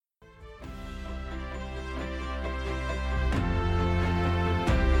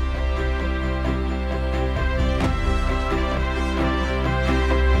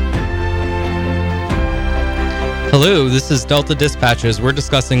Hello, this is Delta Dispatches. We're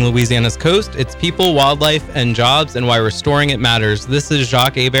discussing Louisiana's coast, its people, wildlife, and jobs, and why restoring it matters. This is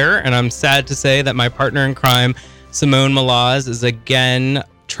Jacques Hebert, and I'm sad to say that my partner in crime, Simone Malaz, is again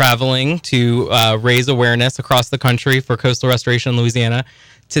traveling to raise awareness across the country for coastal restoration in Louisiana.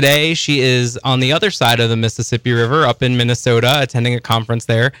 Today, she is on the other side of the Mississippi River up in Minnesota, attending a conference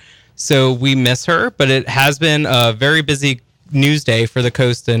there. So we miss her, but it has been a very busy news day for the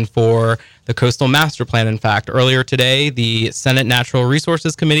coast and for the Coastal Master Plan. In fact, earlier today, the Senate Natural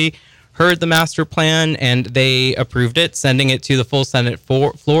Resources Committee heard the master plan and they approved it, sending it to the full Senate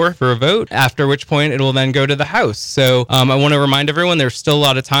floor for a vote, after which point it will then go to the House. So I want to remind everyone there's still a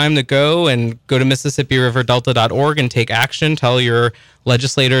lot of time to go to MississippiRiverDelta.org and take action. Tell your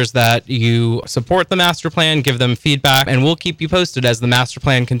legislators that you support the master plan, give them feedback, and we'll keep you posted as the master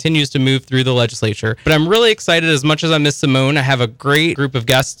plan continues to move through the legislature. But I'm really excited. As much as I miss Simone, I have a great group of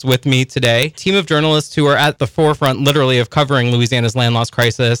guests with me today. Team of journalists who are at the forefront, literally, of covering Louisiana's land loss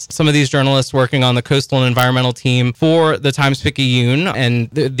crisis. Some of these journalists working on the coastal and environmental team for the Times-Picayune,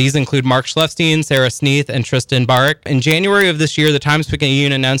 and these include Mark Schleifstein, Sarah Sneath, and Tristan Barrick. In January of this year, the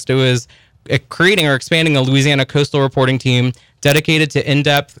Times-Picayune announced it was creating or expanding a Louisiana coastal reporting team dedicated to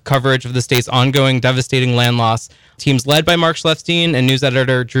in-depth coverage of the state's ongoing devastating land loss. Teams led by Mark Schleifstein and news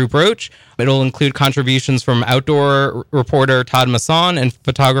editor Drew Broach. It'll include contributions from outdoor reporter Todd Masson and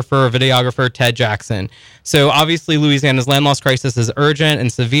photographer or videographer Ted Jackson. So obviously Louisiana's land loss crisis is urgent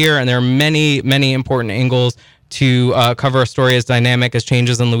and severe, and there are many, many important angles to cover a story as dynamic as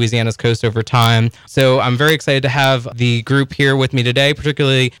changes in Louisiana's coast over time. So I'm very excited to have the group here with me today,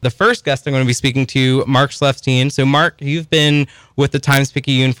 particularly the first guest I'm going to be speaking to, Mark Schleifstein. So Mark, you've been with the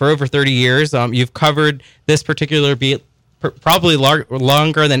Times-Picayune for over 30 years. You've covered this particular beat probably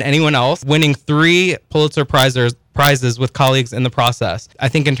longer than anyone else, winning 3 Pulitzer prizes with colleagues in the process. I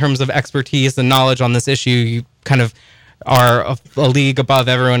think in terms of expertise and knowledge on this issue, you kind of are a league above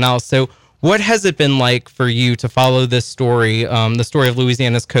everyone else. So what has it been like for you to follow this story, the story of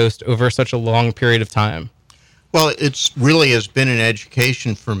Louisiana's coast, over such a long period of time? Well, it's really has been an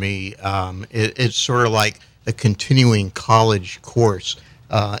education for me. It's sort of like a continuing college course.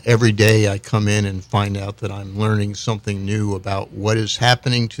 Every day I come in and find out that I'm learning something new about what is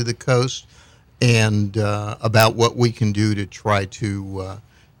happening to the coast and about what we can do to try to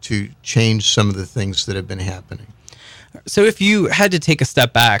change some of the things that have been happening. So if you had to take a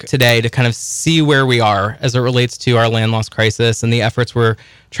step back today to kind of see where we are as it relates to our land loss crisis and the efforts we're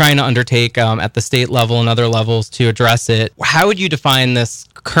trying to undertake at the state level and other levels to address it, how would you define this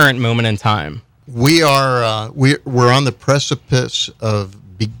current moment in time? We're on the precipice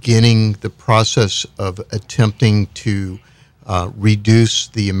of beginning the process of attempting to reduce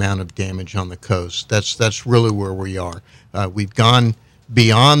the amount of damage on the coast. That's really where we are. We've gone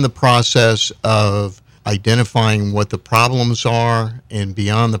beyond the process of identifying what the problems are and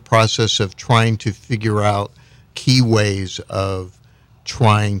beyond the process of trying to figure out key ways of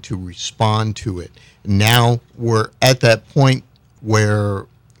trying to respond to it. Now we're at that point where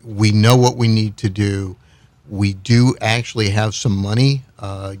we know what we need to do. We do actually have some money.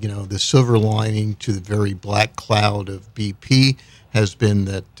 The silver lining to the very black cloud of BP has been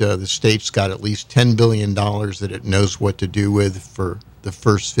that the state's got at least $10 billion that it knows what to do with for the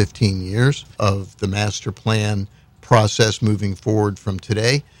first 15 years of the master plan process moving forward from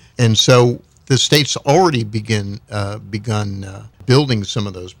today. And so the state's already begun building some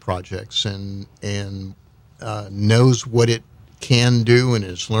of those projects and knows what it can do and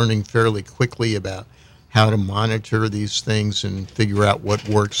is learning fairly quickly about how to monitor these things and figure out what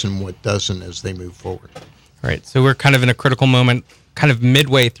works and what doesn't as they move forward. Right. So we're kind of in a critical moment, kind of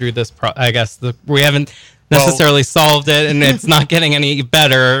midway through this, I guess. We haven't necessarily solved it, and it's not getting any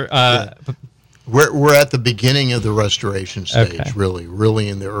better. We're at the beginning of the restoration stage, Okay. really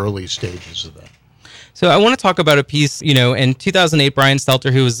in the early stages of that. So I want to talk about a piece, in 2008, Brian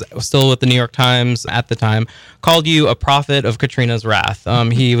Stelter, who was still with the New York Times at the time, called you a prophet of Katrina's wrath.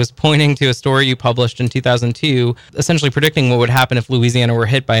 He was pointing to a story you published in 2002, essentially predicting what would happen if Louisiana were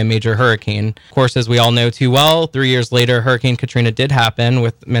hit by a major hurricane. Of course, as we all know too well, 3 years later, Hurricane Katrina did happen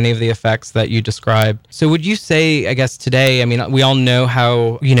with many of the effects that you described. So would you say, I guess today, we all know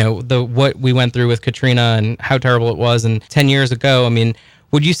how, what we went through with Katrina and how terrible it was. And 10 years ago,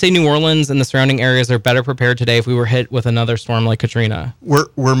 would you say New Orleans and the surrounding areas are better prepared today if we were hit with another storm like Katrina? We're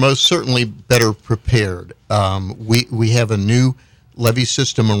most certainly better prepared. We have a new levee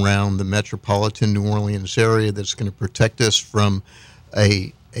system around the metropolitan New Orleans area that's going to protect us from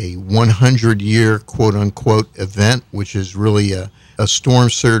a 100-year quote-unquote event, which is really a storm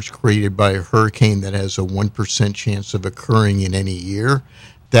surge created by a hurricane that has a 1% chance of occurring in any year.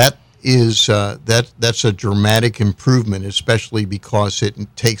 That is that's a dramatic improvement, especially because it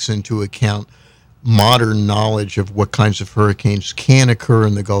takes into account modern knowledge of what kinds of hurricanes can occur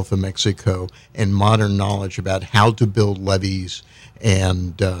in the Gulf of Mexico and modern knowledge about how to build levees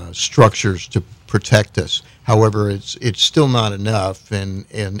and structures to protect us. However, it's still not enough, and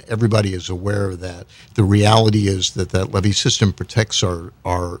everybody is aware of that. The reality is that levee system protects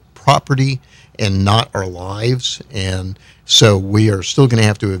our property and not our lives, and so we are still going to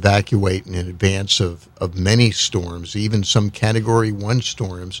have to evacuate in advance of many storms. Even some Category 1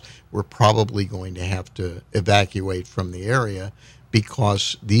 storms, we're probably going to have to evacuate from the area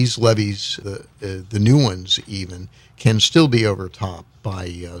because these levees, the new ones even, can still be overtopped by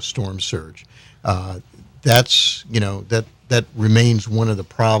storm surge. That remains one of the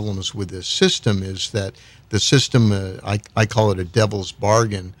problems with this system, is that the system, I call it a devil's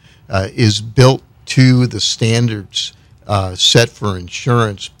bargain, is built to the standards set for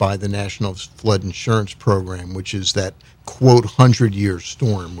insurance by the National Flood Insurance Program, which is that, quote, 100-year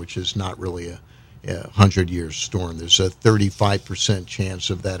storm, which is not really a 100-year storm. There's a 35% chance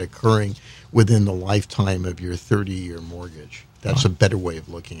of that occurring within the lifetime of your 30-year mortgage. That's a better way of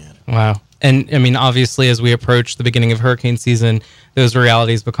looking at it. Wow. And I mean, obviously, as we approach the beginning of hurricane season, those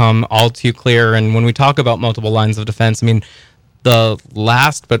realities become all too clear. And when we talk about multiple lines of defense, I mean, the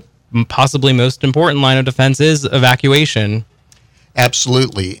last but possibly most important line of defense is evacuation.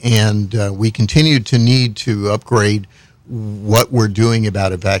 Absolutely. And we continue to need to upgrade what we're doing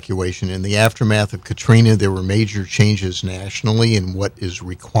about evacuation. In the aftermath of Katrina, there were major changes nationally in what is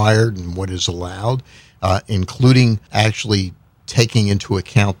required and what is allowed, including actually taking into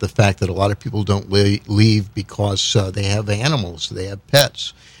account the fact that a lot of people don't leave because they have animals, they have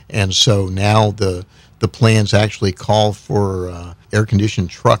pets. And so now the plans actually call for air-conditioned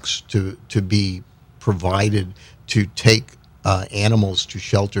trucks to be provided to take animals to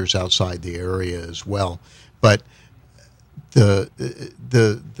shelters outside the area as well. But the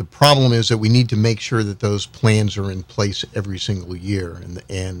problem is that we need to make sure that those plans are in place every single year,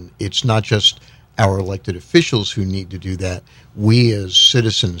 and it's not just our elected officials who need to do that. We as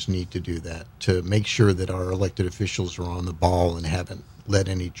citizens need to do that, to make sure that our elected officials are on the ball and haven't let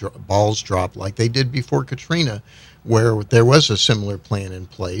any balls drop like they did before Katrina, where there was a similar plan in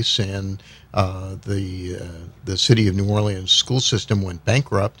place, and the city of New Orleans school system went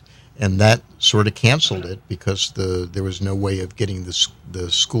bankrupt, and that sort of canceled it because there was no way of getting the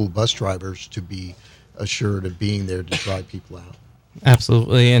school bus drivers to be assured of being there to drive people out.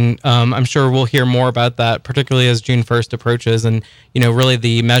 Absolutely. And I'm sure we'll hear more about that, particularly as June 1st approaches, and, really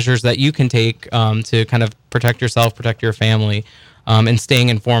the measures that you can take to kind of protect yourself, protect your family, and staying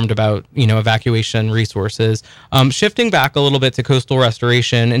informed about, evacuation resources. Shifting back a little bit to coastal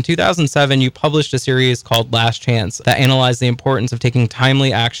restoration, in 2007, you published a series called Last Chance that analyzed the importance of taking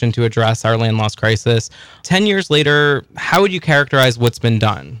timely action to address our land loss crisis. 10 years later, how would you characterize what's been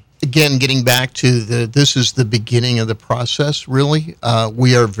done? Again, getting back to this is the beginning of the process, really.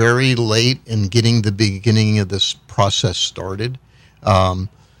 We are very late in getting the beginning of this process started.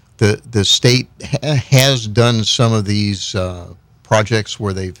 The state has done some of these projects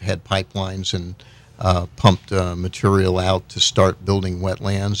where they've had pipelines and pumped material out to start building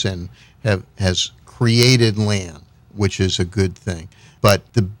wetlands, and has created land, which is a good thing.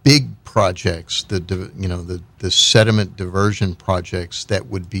 But the big projects, the sediment diversion projects that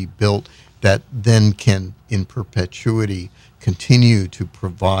would be built that then can, in perpetuity, continue to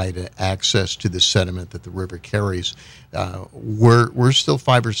provide access to the sediment that the river carries, we're still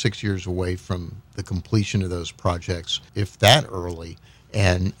 5 or 6 years away from the completion of those projects, if that early,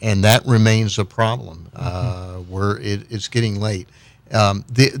 and that remains a problem. It's getting late.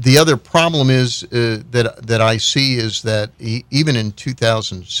 The other problem is that I see is that even in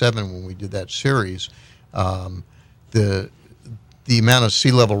 2007, when we did that series, the amount of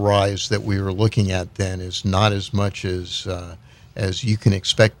sea level rise that we were looking at then is not as much as you can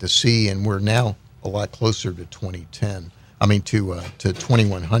expect to see, and we're now a lot closer to 2010. I mean to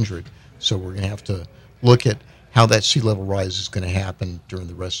 2100. So we're going to have to look at how that sea level rise is going to happen during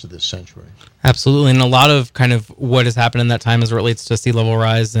the rest of this century. Absolutely. And a lot of kind of what has happened in that time as it relates to sea level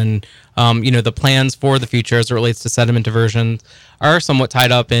rise and, the plans for the future as it relates to sediment diversion are somewhat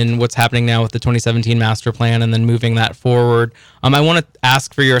tied up in what's happening now with the 2017 master plan and then moving that forward. I want to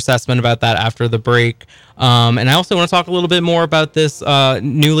ask for your assessment about that after the break. And I also want to talk a little bit more about this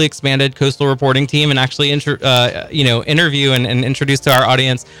newly expanded coastal reporting team and actually interview and introduce to our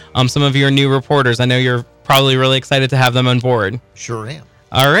audience some of your new reporters. I know you're probably really excited to have them on board. Sure am.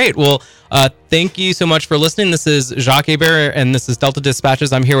 All right. Well, thank you so much for listening. This is Jacques Hebert, and this is Delta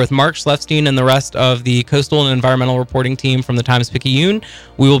Dispatches. I'm here with Mark Schlefstein and the rest of the Coastal and Environmental Reporting team from the Times-Picayune.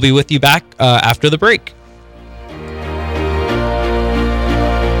 We will be with you back after the break.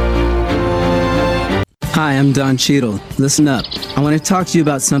 Hi, I'm Don Cheadle. Listen up. I want to talk to you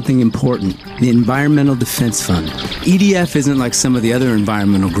about something important, the Environmental Defense Fund. EDF isn't like some of the other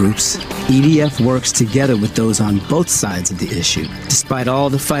environmental groups. EDF works together with those on both sides of the issue. Despite all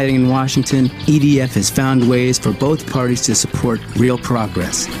the fighting in Washington, EDF has found ways for both parties to support real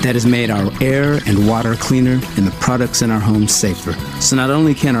progress that has made our air and water cleaner and the products in our homes safer. So not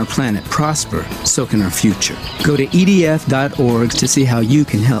only can our planet prosper, so can our future. Go to edf.org to see how you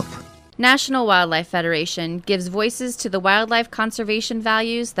can help. National Wildlife Federation gives voices to the wildlife conservation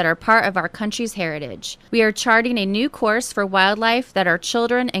values that are part of our country's heritage. We are charting a new course for wildlife that our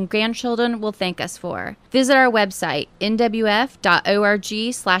children and grandchildren will thank us for. Visit our website,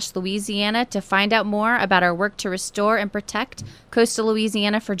 nwf.org/Louisiana, to find out more about our work to restore and protect coastal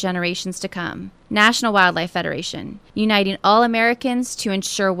Louisiana for generations to come. National Wildlife Federation, uniting all Americans to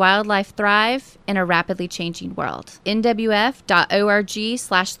ensure wildlife thrive in a rapidly changing world.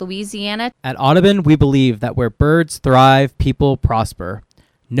 nwf.org/Louisiana. At Audubon, we believe that where birds thrive, people prosper.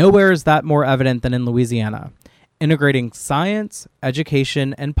 Nowhere is that more evident than in Louisiana. Integrating science,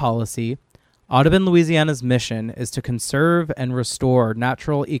 education, and policy, Audubon Louisiana's mission is to conserve and restore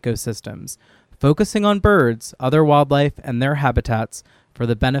natural ecosystems, focusing on birds, other wildlife, and their habitats for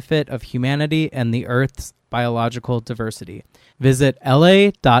the benefit of humanity and the Earth's biological diversity. Visit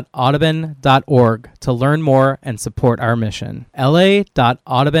la.audubon.org to learn more and support our mission.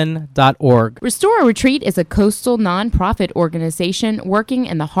 la.audubon.org. Restore a Retreat is a coastal nonprofit organization working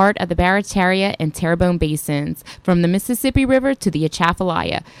in the heart of the Barataria and Terrebonne basins, from the Mississippi River to the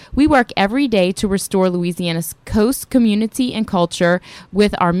Atchafalaya. We work every day to restore Louisiana's coast community and culture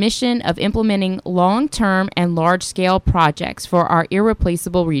with our mission of implementing long-term and large-scale projects for our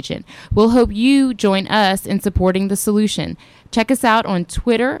irreplaceable region. We'll hope you join us in supporting the solution. Check us out on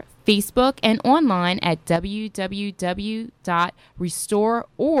Twitter, Facebook, and online at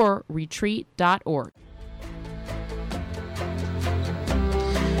www.restoreorretreat.org.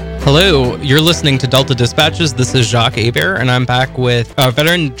 Hello, you're listening to Delta Dispatches. This is Jacques Hebert, and I'm back with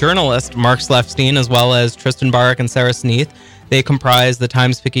veteran journalist Mark Schlefstein, as well as Tristan Barrick and Sarah Sneath. They comprise the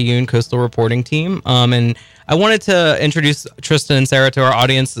Times-Picayune Coastal Reporting Team. And I wanted to introduce Tristan and Sarah to our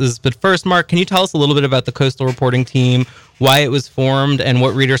audiences. But first, Mark, can you tell us a little bit about the Coastal Reporting Team, why it was formed, and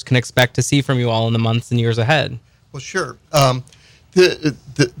what readers can expect to see from you all in the months and years ahead? Well, sure. The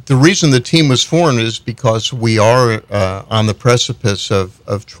reason the team was formed is because we are on the precipice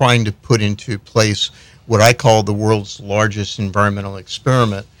of trying to put into place what I call the world's largest environmental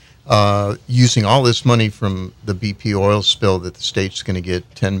experiment, using all this money from the BP oil spill that the state's going to get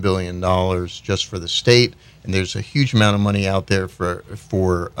 $10 billion just for the state, and there's a huge amount of money out there for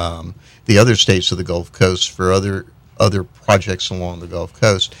the other states of the Gulf Coast for other projects along the Gulf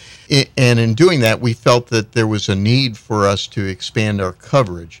Coast. And in doing that, we felt that there was a need for us to expand our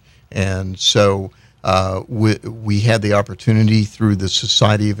coverage. And so we had the opportunity through the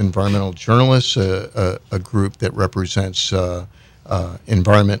Society of Environmental Journalists, a group that represents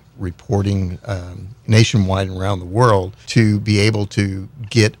environment reporting nationwide and around the world, to be able to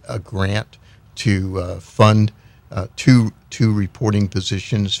get a grant to fund two reporting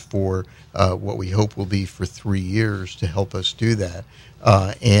positions for what we hope will be for 3 years to help us do that.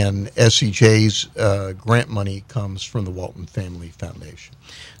 And SEJ's grant money comes from the Walton Family Foundation.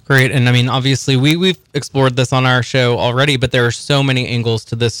 Great. And I mean, obviously, we've explored this on our show already, but there are so many angles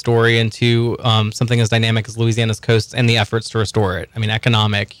to this story and to something as dynamic as Louisiana's coast and the efforts to restore it. I mean,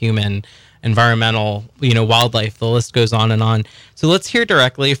 economic, human, environmental, wildlife, the list goes on and on. So let's hear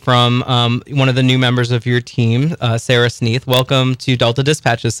directly from one of the new members of your team, Sarah Sneath. Welcome to Delta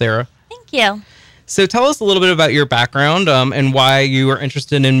Dispatches, Sarah. Thank you. So tell us a little bit about your background and why you were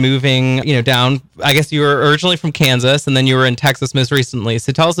interested in moving, down. I guess you were originally from Kansas and then you were in Texas most recently.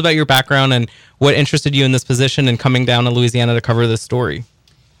 So tell us about your background and what interested you in this position and coming down to Louisiana to cover this story.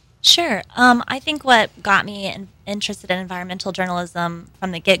 Sure. I think what got me interested in environmental journalism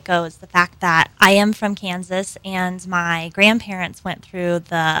from the get-go is the fact that I am from Kansas and my grandparents went through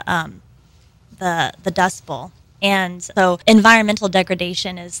the Dust Bowl. And so environmental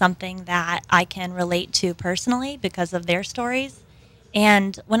degradation is something that I can relate to personally because of their stories.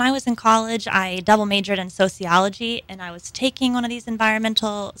 And when I was in college, I double majored in sociology, and I was taking one of these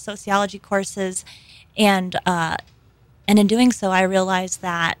environmental sociology courses. And in doing so, I realized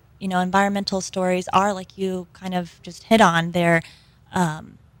that, environmental stories are, like you kind of just hit on, they're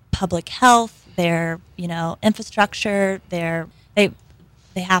public health, they're, infrastructure, they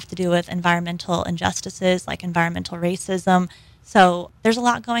They have to do with environmental injustices like environmental racism. So there's a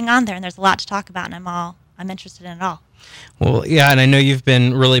lot going on there, and there's a lot to talk about, and I'm interested in it all. Well, yeah, and I know you've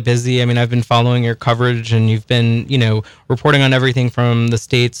been really busy. I mean, I've been following your coverage, and you've been, reporting on everything from the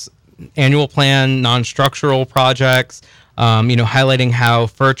state's annual plan, non-structural projects, highlighting how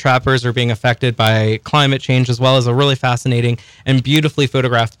fur trappers are being affected by climate change, as well as a really fascinating and beautifully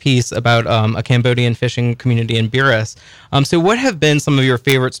photographed piece about a Cambodian fishing community in Buras. So what have been some of your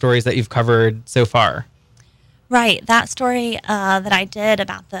favorite stories that you've covered so far? Right. That story that I did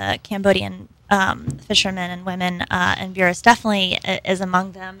about the Cambodian fishermen and women in Buras definitely is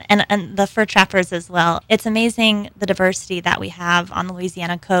among them, and the fur trappers as well. It's amazing the diversity that we have on the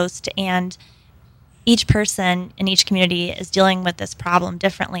Louisiana coast, and each person in each community is dealing with this problem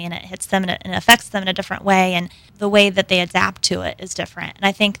differently, and it hits them and it affects them in a different way, and the way that they adapt to it is different. And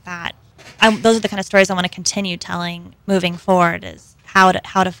I think that those are the kind of stories I want to continue telling moving forward, is how it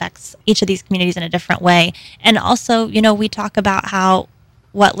affects each of these communities in a different way. And also, we talk about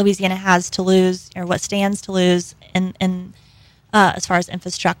what Louisiana has to lose, or what stands to lose in as far as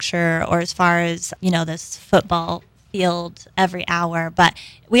infrastructure, or as far as, this football field every hour. But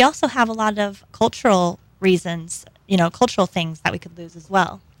we also have a lot of cultural reasons, cultural things that we could lose as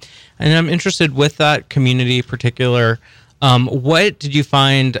well. And I'm interested with that community particular. What did you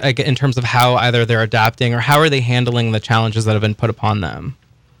find in terms of how either they're adapting or how are they handling the challenges that have been put upon them?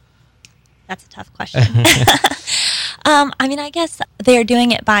 That's a tough question. I guess they're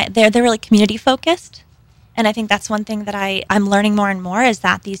doing it they're really community focused. And I think that's one thing that I'm learning more and more, is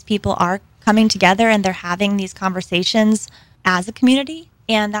that these people are coming together and they're having these conversations as a community.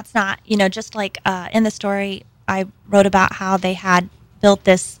 And that's not, just like in the story, I wrote about how they had built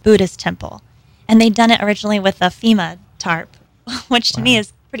this Buddhist temple, and they'd done it originally with a FEMA tarp, which to me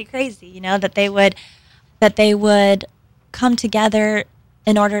is pretty crazy, that they would come together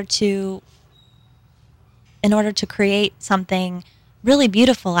in order to create something really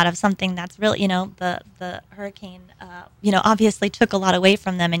beautiful out of something that's really, the hurricane, obviously took a lot away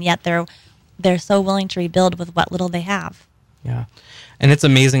from them, and yet they're so willing to rebuild with what little they have. Yeah. And it's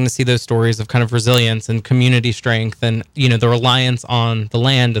amazing to see those stories of kind of resilience and community strength and, the reliance on the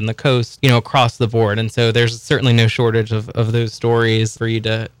land and the coast, across the board. And so there's certainly no shortage of those stories for you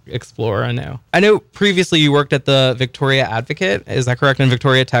to explore, I know. I know previously you worked at the Victoria Advocate, is that correct, in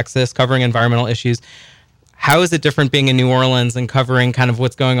Victoria, Texas, covering environmental issues. How is it different being in New Orleans and covering kind of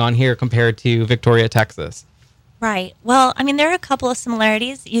what's going on here compared to Victoria, Texas? Right. Well, there are a couple of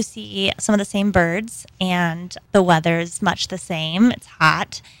similarities. You see some of the same birds, and the weather's much the same. It's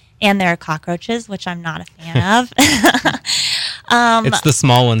hot, and there are cockroaches, which I'm not a fan of. It's the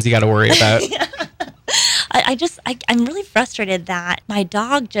small ones you got to worry about. I'm really frustrated that my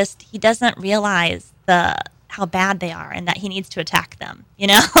dog he doesn't realize how bad they are, and that he needs to attack them.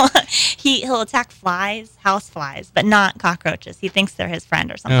 He'll attack flies, house flies, but not cockroaches. He thinks they're his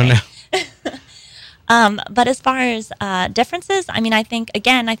friend or something. Oh, no. But as far as differences, I think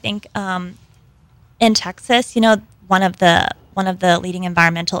in Texas, one of the leading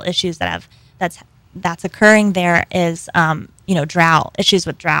environmental issues that's occurring there is drought, issues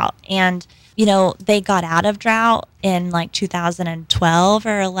with drought. And they got out of drought in like 2012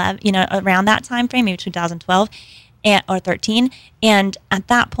 or 11, around that time frame, maybe 2012 or 13. And at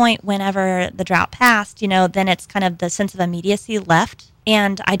that point, whenever the drought passed, then it's kind of the sense of immediacy left.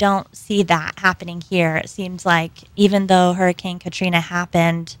 And I don't see that happening here. It seems like even though Hurricane Katrina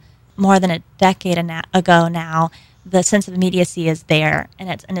happened more than a decade ago now, the sense of immediacy is there,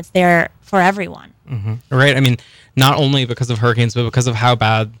 and it's there for everyone. Mm-hmm. Right. Not only because of hurricanes, but because of how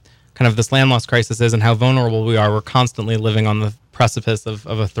bad kind of this land loss crisis is and how vulnerable we are. We're constantly living on the precipice of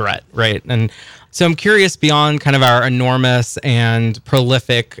a threat, right? And so I'm curious, beyond kind of our enormous and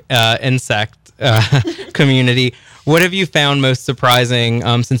prolific insect community, what have you found most surprising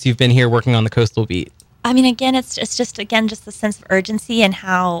since you've been here working on the Coastal Beat? Again, it's just the sense of urgency and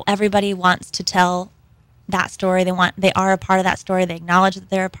how everybody wants to tell that story. They are a part of that story. They acknowledge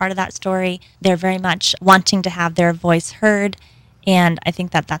that they're a part of that story. They're very much wanting to have their voice heard, and I think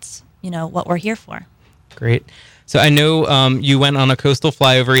that's what we're here for. Great. So I know you went on a coastal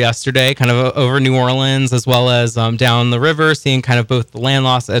flyover yesterday, kind of over New Orleans, as well as down the river, seeing kind of both the land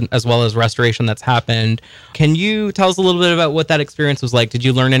loss as well as restoration that's happened. Can you tell us a little bit about what that experience was like? Did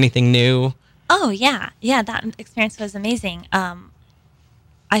you learn anything new? Oh, yeah. Yeah, that experience was amazing.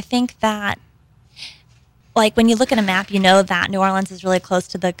 I think that, like, when you look at a map, that New Orleans is really close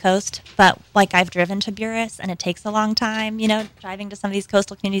to the coast, but like I've driven to Buras and it takes a long time, driving to some of these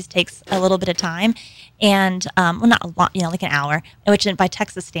coastal communities takes a little bit of time, and not a lot, like an hour, which by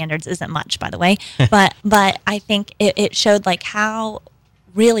Texas standards isn't much, by the way, but I think it showed like how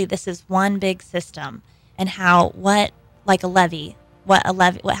really this is one big system, and how what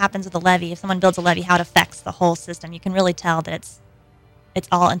happens with a levee, if someone builds a levee, how it affects the whole system. You can really tell that it's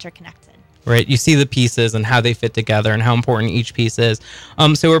all interconnected. Right. You see the pieces and how they fit together and how important each piece is.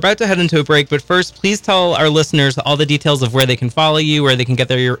 So we're about to head into a break, but first, please tell our listeners all the details of where they can follow you, where they can get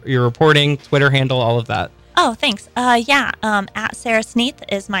your reporting, Twitter handle, all of that. Oh, thanks. At Sarah Sneath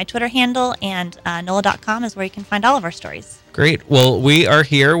is my Twitter handle, and NOLA.com is where you can find all of our stories. Great. Well, we are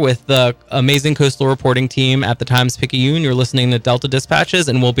here with the amazing coastal reporting team at the Times-Picayune. You're listening to Delta Dispatches,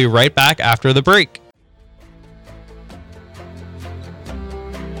 and we'll be right back after the break.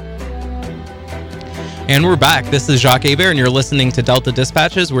 And we're back. This is Jacques Hebert, and you're listening to Delta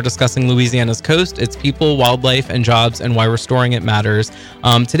Dispatches. We're discussing Louisiana's coast, its people, wildlife, and jobs, and why restoring it matters.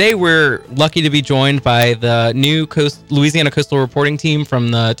 Today, we're lucky to be joined by the new Louisiana Coastal Reporting team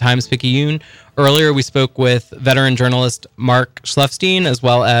from the Times-Picayune. Earlier, we spoke with veteran journalist Mark Schleifstein, as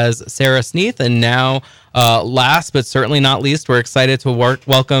well as Sarah Sneath. And now, last but certainly not least, we're excited to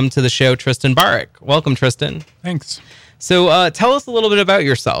welcome to the show Tristan Barrick. Welcome, Tristan. Thanks. So tell us a little bit about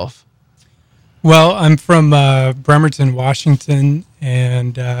yourself. Well, I'm from Bremerton, Washington,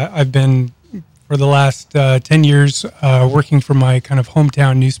 and I've been, for the last 10 years, working for my kind of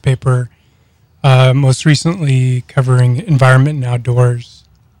hometown newspaper, most recently covering environment and outdoors.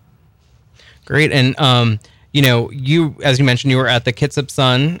 Great. And, you, as you mentioned, you were at the Kitsap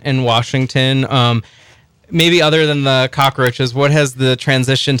Sun in Washington. Maybe other than the cockroaches, what has the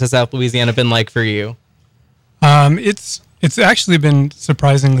transition to South Louisiana been like for you? It's actually been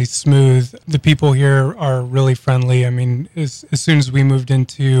surprisingly smooth. The people here are really friendly. I mean, as soon as we moved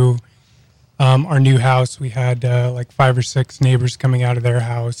into our new house, we had like 5 or 6 neighbors coming out of their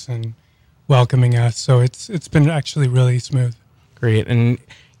house and welcoming us. So it's been actually really smooth. Great. And,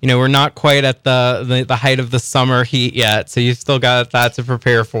 we're not quite at the height of the summer heat yet, so you've still got that to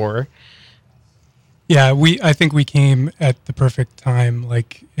prepare for. Yeah, I think we came at the perfect time.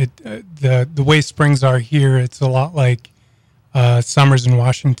 Like the way springs are here, it's a lot like summers in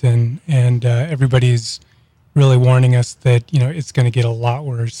Washington, and everybody's really warning us that it's going to get a lot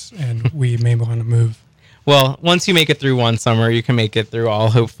worse, and we may want to move. Well, once you make it through one summer, you can make it through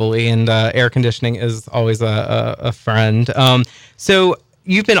all, hopefully, and air conditioning is always a friend. So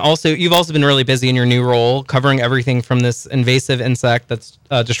you've also been really busy in your new role, covering everything from this invasive insect that's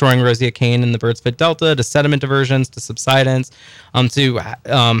destroying Rosia cane in the Birdsfoot Delta, to sediment diversions, to subsidence, to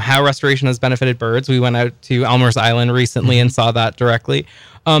how restoration has benefited birds. We went out to Elmer's Island recently and saw that directly.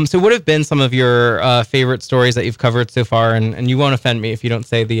 So what have been some of your favorite stories that you've covered so far? And you won't offend me if you don't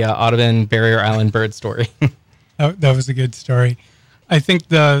say the Audubon Barrier Island bird story. That was a good story. I think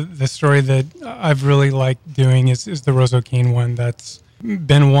the story that I've really liked doing is the Rosia cane one. That's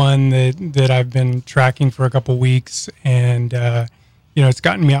been one that I've been tracking for a couple weeks, and it's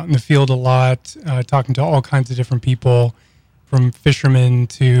gotten me out in the field a lot, talking to all kinds of different people, from fishermen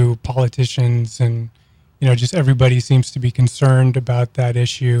to politicians, and just everybody seems to be concerned about that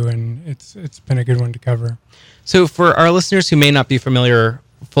issue, and it's been a good one to cover. So for our listeners who may not be familiar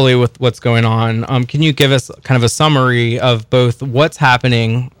fully with what's going on, can you give us kind of a summary of both what's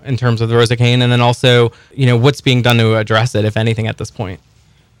happening in terms of the Rosia cane, and then also what's being done to address it, if anything, at this point?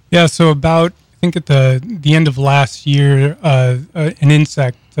 Yeah, so I think at the end of last year, an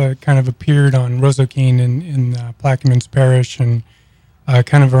insect kind of appeared on Rosia cane in Plaquemines Parish and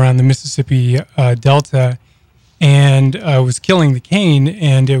kind of around the Mississippi Delta, and was killing the cane,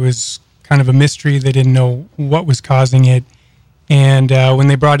 and it was kind of a mystery. They didn't know what was causing it. And when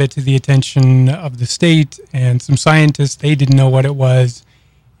they brought it to the attention of the state and some scientists, they didn't know what it was.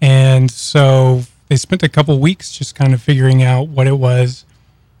 And so they spent a couple weeks just kind of figuring out what it was.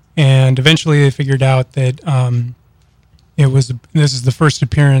 And eventually they figured out that this is the first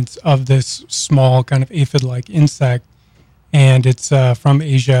appearance of this small kind of aphid-like insect. And it's from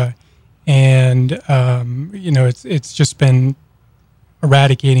Asia. And, it's just been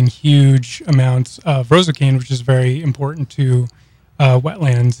eradicating huge amounts of Rosia cane, which is very important to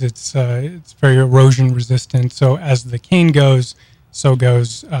wetlands. It's very erosion resistant. So as the cane goes, so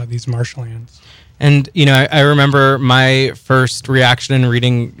goes these marshlands. And, I remember my first reaction in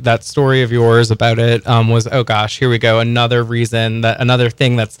reading that story of yours about it was, oh gosh, here we go. Another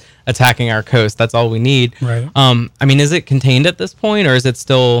thing that's attacking our coast. That's all we need. Right. Is it contained at this point, or is it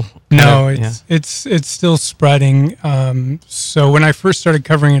still? It's still spreading. So when I first started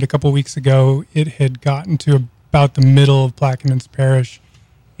covering it a couple weeks ago, it had gotten to about the middle of Plaquemines Parish.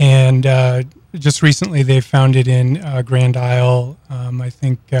 And just recently they found it in Grand Isle. I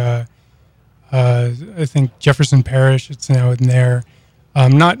think Jefferson Parish, it's now in there.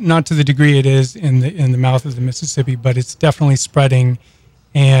 Not to the degree it is in the mouth of the Mississippi, but it's definitely spreading.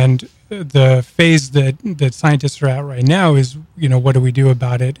 And the phase that scientists are at right now is, what do we do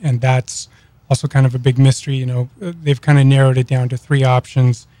about it? And that's also kind of a big mystery. They've kind of narrowed it down to three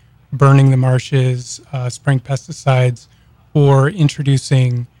options: burning the marshes, spraying pesticides, or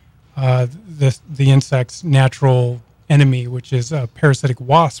introducing the insect's natural enemy, which is a parasitic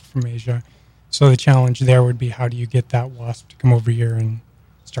wasp from Asia. So the challenge there would be, how do you get that wasp to come over here and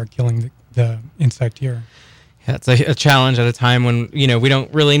start killing the insect here? Yeah, it's a challenge at a time when, we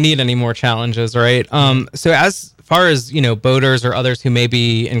don't really need any more challenges, right? So as far as, boaters or others who may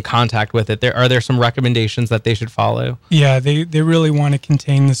be in contact with it, are there some recommendations that they should follow? Yeah, they really want to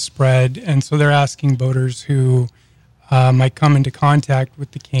contain the spread. And so they're asking boaters who might come into contact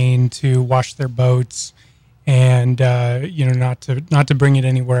with the cane to wash their boats and, not to bring it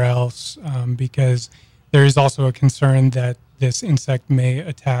anywhere else, because there is also a concern that this insect may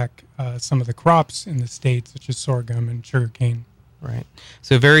attack some of the crops in the state, such as sorghum and sugarcane. Right.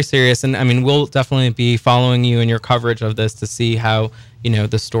 So very serious. And I mean, we'll definitely be following you in your coverage of this to see how,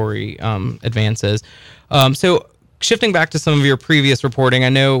 the story advances. So shifting back to some of your previous reporting, I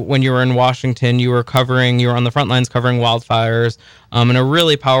know when you were in Washington, you were on the front lines covering wildfires in a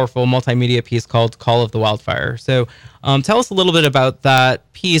really powerful multimedia piece called Call of the Wildfire. So tell us a little bit about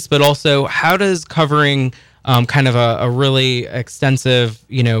that piece, but also how does covering kind of a really extensive,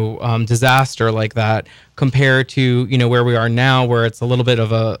 disaster like that compare to, where we are now, where it's a little bit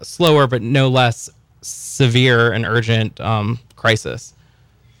of a slower but no less severe and urgent crisis?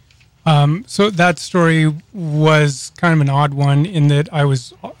 So that story was kind of an odd one in that I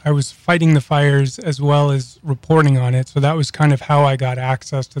was fighting the fires as well as reporting on it. So that was kind of how I got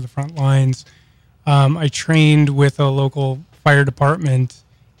access to the front lines. I trained with a local fire department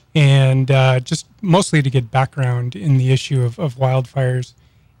and just mostly to get background in the issue of wildfires.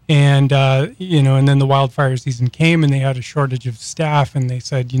 And, and then the wildfire season came and they had a shortage of staff and they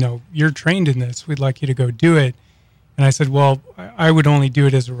said, you're trained in this. We'd like you to go do it. And I said, well, I would only do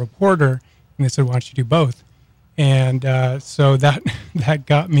it as a reporter. And they said, why don't you do both? And so that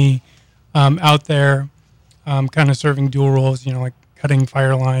got me out there kind of serving dual roles, like cutting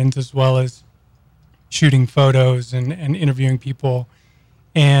fire lines as well as shooting photos and interviewing people.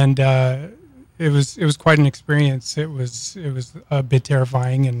 And it was quite an experience. It was a bit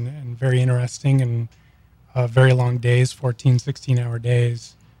terrifying and very interesting and very long days, 14, 16-hour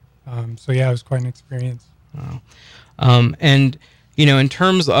days. So, yeah, it was quite an experience. Wow. And, in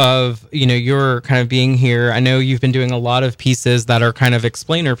terms of, your kind of being here, I know you've been doing a lot of pieces that are kind of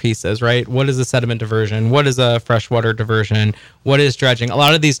explainer pieces, right? What is a sediment diversion? What is a freshwater diversion? What is dredging? A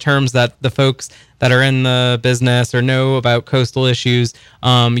lot of these terms that the folks that are in the business or know about coastal issues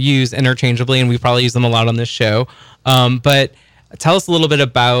use interchangeably, and we probably use them a lot on this show. But tell us a little bit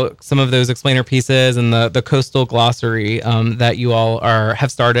about some of those explainer pieces and the coastal glossary that you all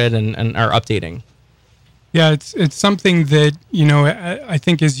have started and are updating. Yeah, it's something that, I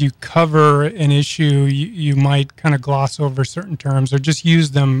think as you cover an issue, you might kind of gloss over certain terms or just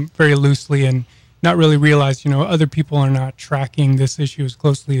use them very loosely and not really realize, other people are not tracking this issue as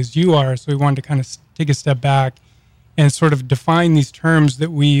closely as you are. So we wanted to kind of take a step back and sort of define these terms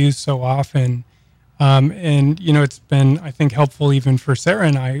that we use so often. And, it's been, I think, helpful even for Sarah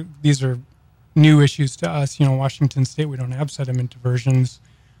and I. These are new issues to us. Washington State, we don't have sediment diversions.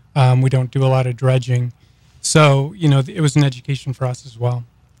 We don't do a lot of dredging. So, it was an education for us as well.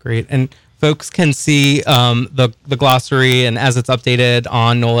 Great. And folks can see the glossary and as it's updated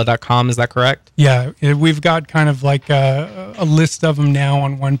on NOLA.com. Is that correct? Yeah, we've got kind of like a list of them now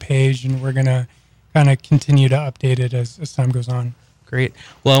on one page, and we're going to kind of continue to update it as time goes on. Great.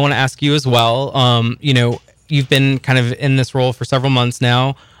 Well, I want to ask you as well, you've been kind of in this role for several months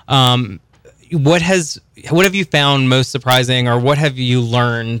now. What have you found most surprising, or what have you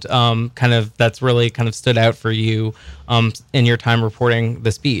learned kind of that's really kind of stood out for you in your time reporting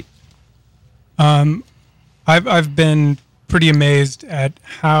this beat? I've been pretty amazed at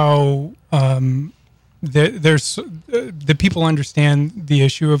how the people understand the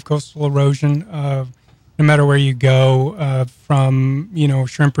issue of coastal erosion. No matter where you go, from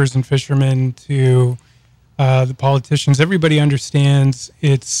shrimpers and fishermen to the politicians, everybody understands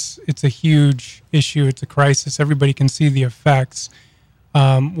it's a huge issue. It's a crisis. Everybody can see the effects.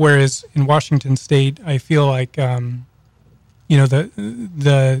 Whereas in Washington State, I feel like the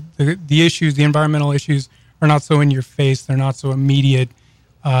issues, the environmental issues, are not so in your face. They're not so immediate.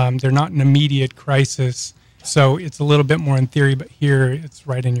 They're not an immediate crisis. So it's a little bit more in theory, but here it's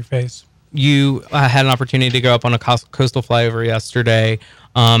right in your face. You had an opportunity to go up on a coastal flyover yesterday,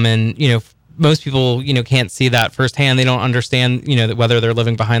 and most people, can't see that firsthand. They don't understand, that whether they're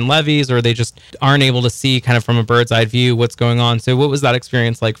living behind levees or they just aren't able to see kind of from a bird's eye view what's going on. So what was that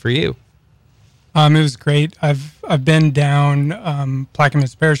experience like for you? It was great. I've been down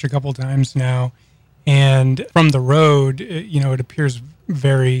Plaquemines Parish a couple times now, and from the road, it appears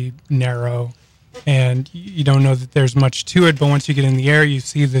very narrow, and you don't know that there's much to it. But once you get in the air, you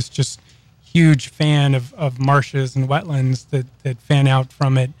see this just huge fan of marshes and wetlands that fan out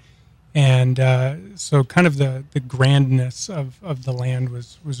from it. And so kind of the grandness of the land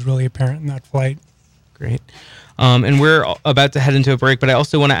was really apparent in that flight. Great. And we're about to head into a break, but I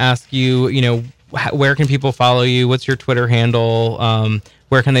also want to ask you, where can people follow you? What's your Twitter handle?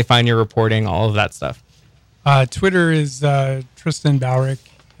 Where can they find your reporting? All of that stuff. Twitter is Tristan Bowrick,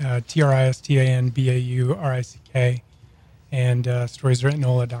 TristanBaurick, and stories are at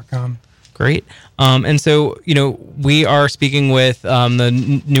NOLA.com. Great. And so, we are speaking with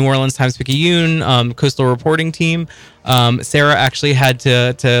the New Orleans Times-Picayune coastal reporting team. Sarah actually had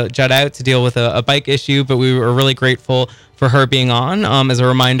to jet out to deal with a bike issue, but we were really grateful for her being on. As a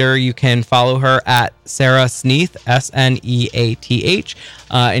reminder, you can follow her at Sarah Sneath, Sneath,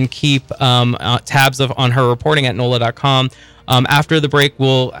 and keep tabs on her reporting at NOLA.com. After the break,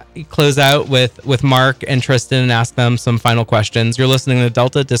 we'll close out with Mark and Tristan and ask them some final questions. You're listening to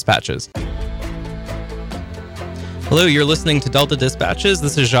Delta Dispatches. Hello, you're listening to Delta Dispatches.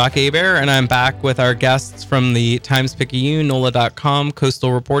 This is Jacques Hebert, and I'm back with our guests from the Times-Picayune, NOLA.com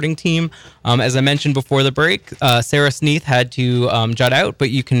coastal reporting team. As I mentioned before the break, Sarah Sneath had to jet out,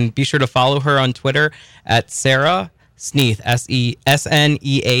 but you can be sure to follow her on Twitter at Sarah Sneath, Sneath. And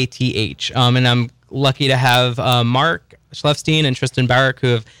I'm lucky to have Mark Schleifstein and Tristan Bowrick, who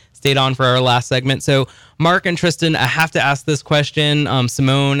have stayed on for our last segment. So Mark and Tristan, I have to ask this question.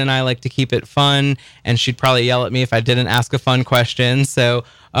 Simone and I like to keep it fun, and she'd probably yell at me if I didn't ask a fun question. So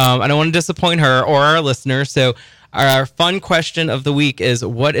I don't want to disappoint her or our listeners. So our fun question of the week is,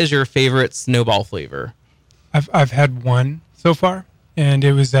 what is your favorite snowball flavor? I've had one so far, and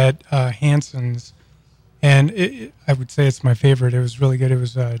it was at Hanson's, and I would say it's my favorite. It was really good. It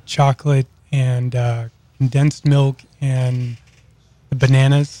was chocolate and condensed milk and the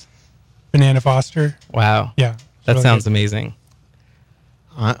Banana Foster. Wow. Yeah. That really sounds good. amazing.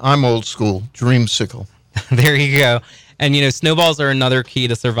 I'm old school, Dreamsicle. There you go. And, snowballs are another key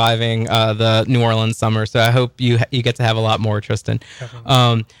to surviving the New Orleans summer. So I hope you get to have a lot more, Tristan.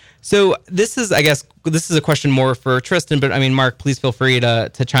 So this is a question more for Tristan, but I mean, Mark, please feel free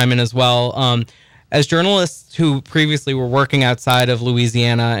to chime in as well. As journalists who previously were working outside of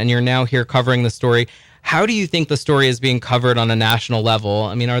Louisiana and you're now here covering the story, how do you think the story is being covered on a national level?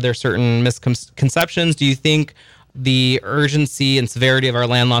 I mean, are there certain misconceptions? Do you think the urgency and severity of our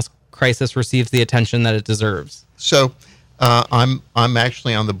land loss crisis receives the attention that it deserves? So I'm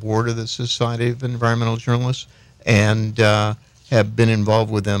actually on the board of the Society of Environmental Journalists and have been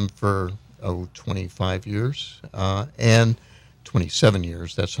involved with them for 25 years and 27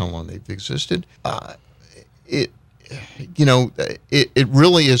 years. That's how long they've existed. It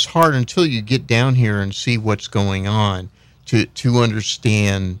really is hard until you get down here and see what's going on to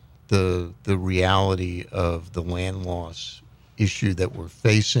understand the reality of the land loss issue that we're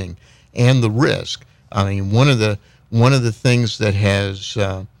facing and the risk. I mean, one of the things that has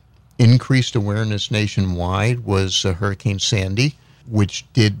increased awareness nationwide was Hurricane Sandy, which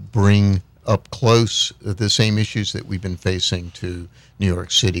did bring up close the same issues that we've been facing to New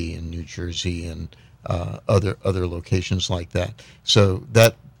York City and New Jersey and other locations like that. So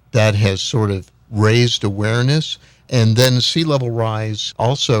that has sort of raised awareness. And then sea level rise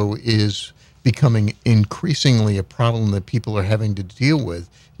also is becoming increasingly a problem that people are having to deal with.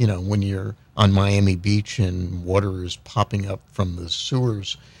 When you're on Miami Beach and water is popping up from the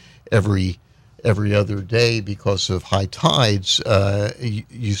sewers every other day because of high tides,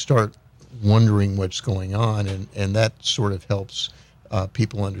 you start wondering what's going on, and that sort of helps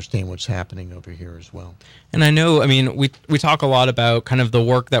people understand what's happening over here as well. And I know, I mean, we talk a lot about kind of the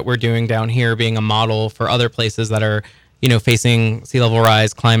work that we're doing down here being a model for other places that are, facing sea level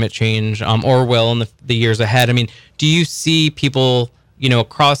rise, climate change, or will in the years ahead. I mean, do you see people,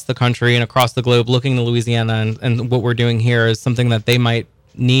 across the country and across the globe looking to Louisiana and what we're doing here as something that they might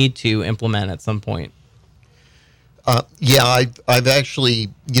need to implement at some point? Yeah, I've actually,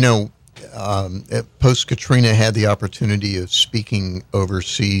 post-Katrina had the opportunity of speaking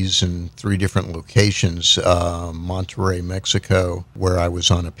overseas in 3 different locations, Monterrey, Mexico, where I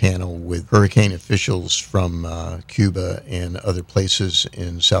was on a panel with hurricane officials from Cuba and other places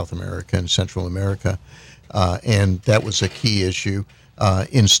in South America and Central America, and that was a key issue.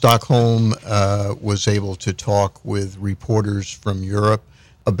 In Stockholm, was able to talk with reporters from Europe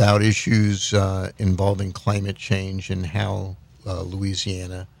about issues involving climate change and how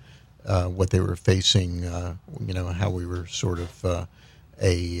Louisiana, what they were facing, how we were sort of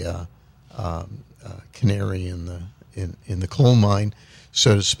a canary in the coal mine,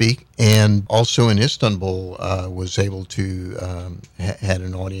 so to speak. And also in Istanbul, was able to had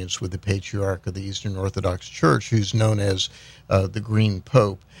an audience with the Patriarch of the Eastern Orthodox Church, who's known as the Green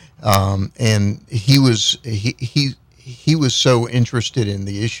Pope, and he was so interested in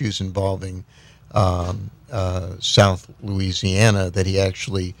the issues involving South Louisiana that he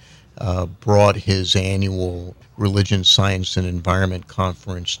actually brought his annual Religion, Science, and Environment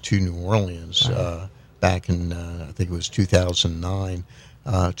Conference to New Orleans back in, I think it was 2009,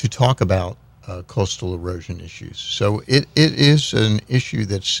 to talk about coastal erosion issues. So it is an issue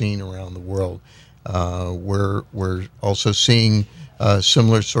that's seen around the world. We're also seeing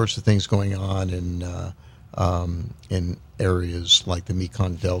similar sorts of things going on in areas like the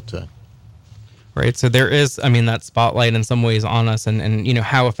Mekong Delta. Right. So there is, that spotlight in some ways on us and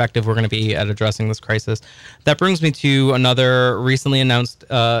how effective we're going to be at addressing this crisis. That brings me to another recently announced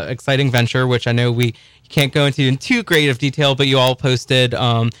exciting venture, which I know we can't go into in too great of detail, but you all posted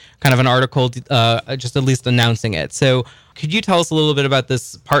kind of an article just at least announcing it. So could you tell us a little bit about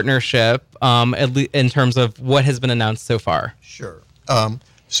this partnership in terms of what has been announced so far? Sure.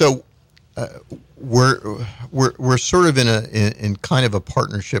 We're sort of in kind of a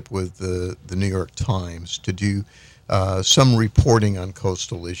partnership with the New York Times to do some reporting on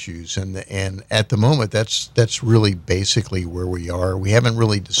coastal issues, and at the moment that's really basically where we are. We haven't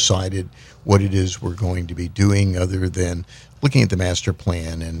really decided what it is we're going to be doing other than looking at the master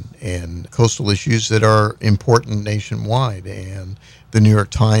plan and coastal issues that are important nationwide. And the New York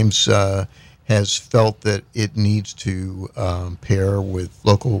Times has felt that it needs to pair with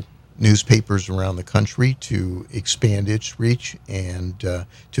local newspapers around the country to expand its reach and to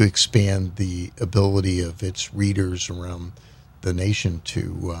expand the ability of its readers around the nation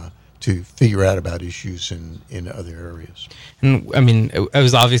to figure out about issues in other areas. And it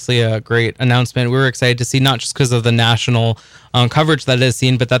was obviously a great announcement. We were excited to see, not just because of the national coverage that it has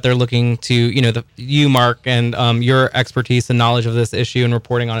seen, but that they're looking to, you, Mark, and your expertise and knowledge of this issue and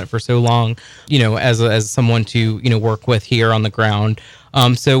reporting on it for so long, as someone to, work with here on the ground.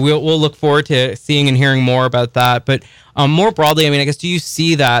 So we'll look forward to seeing and hearing more about that. But more broadly, I guess, do you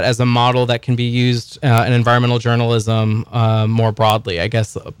see that as a model that can be used in environmental journalism more broadly? I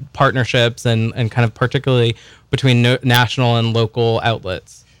guess partnerships and kind of particularly between national and local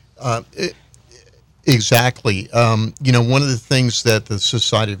outlets. Exactly. One of the things that the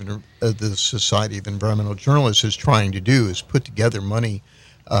Society of Environmental Journalists is trying to do is put together money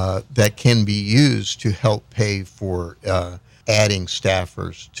that can be used to help pay for adding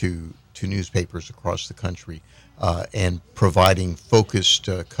staffers to newspapers across the country and providing focused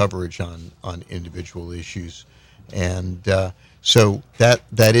coverage on individual issues. And so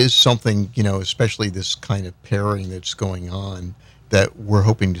that is something, especially this kind of pairing that's going on, that we're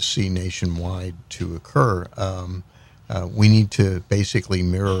hoping to see nationwide to occur. We need to basically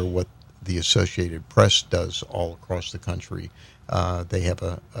mirror what the Associated Press does all across the country. They have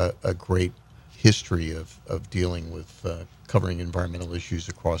a great history of dealing with covering environmental issues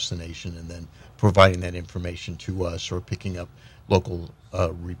across the nation and then providing that information to us or picking up local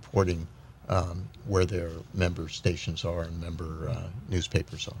reporting where their member stations are and member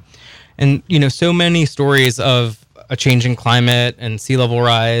newspapers are. And, so many stories of a changing climate and sea level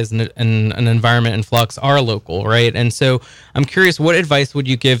rise and an environment in flux are local, right? And so I'm curious, what advice would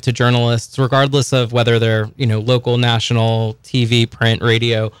you give to journalists, regardless of whether they're, local, national, TV, print,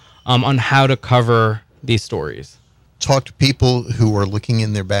 radio, on how to cover these stories? Talk to people who are looking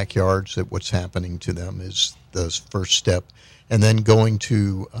in their backyards at what's happening to them is the first step. And then going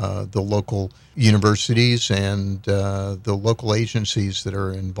to the local universities and the local agencies that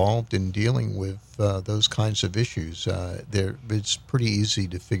are involved in dealing with those kinds of issues. It's pretty easy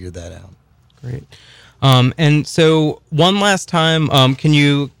to figure that out. Great. And so one last time, can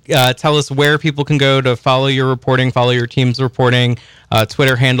you tell us where people can go to follow your reporting, follow your team's reporting,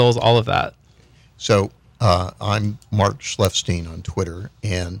 Twitter handles, all of that? So I'm Mark Schleifstein on Twitter,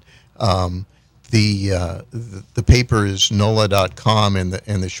 and the paper is NOLA.com, and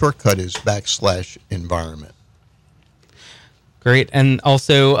the shortcut is /environment. Great. And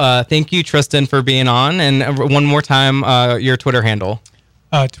also, thank you, Tristan, for being on. And one more time, your Twitter handle.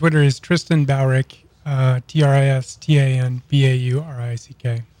 Twitter is Tristan Baurick,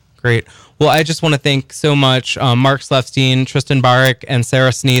 TristanBaurick. Great. Well, I just want to thank so much Mark Slefstein, Tristan Barrick, and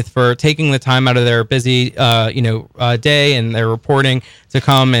Sarah Sneath for taking the time out of their busy, day and their reporting to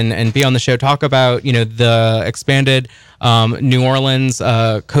come and be on the show, talk about, the expanded New Orleans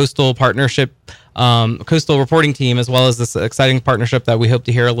coastal partnership, coastal reporting team, as well as this exciting partnership that we hope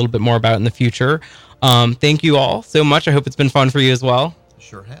to hear a little bit more about in the future. Thank you all so much. I hope it's been fun for you as well.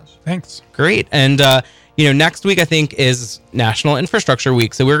 Sure has. Thanks. Great. And, next week, I think, is National Infrastructure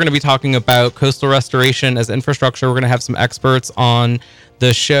Week. So we're going to be talking about coastal restoration as infrastructure. We're going to have some experts on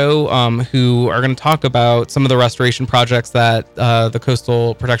the show who are going to talk about some of the restoration projects that the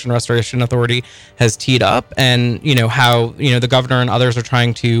Coastal Protection Restoration Authority has teed up, and, how, the governor and others are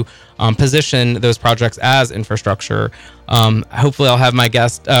trying to position those projects as infrastructure. Hopefully I'll have my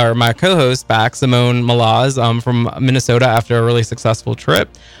guest or my co-host back, Simone Malaz, from Minnesota after a really successful trip.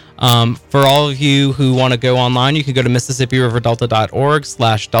 For all of you who want to go online, you can go to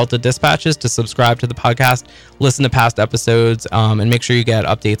MississippiRiverDelta.org/Delta Dispatches to subscribe to the podcast, listen to past episodes, and make sure you get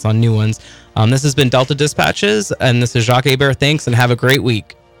updates on new ones. This has been Delta Dispatches, and this is Jacques Hebert. Thanks, and have a great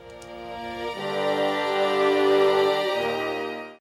week.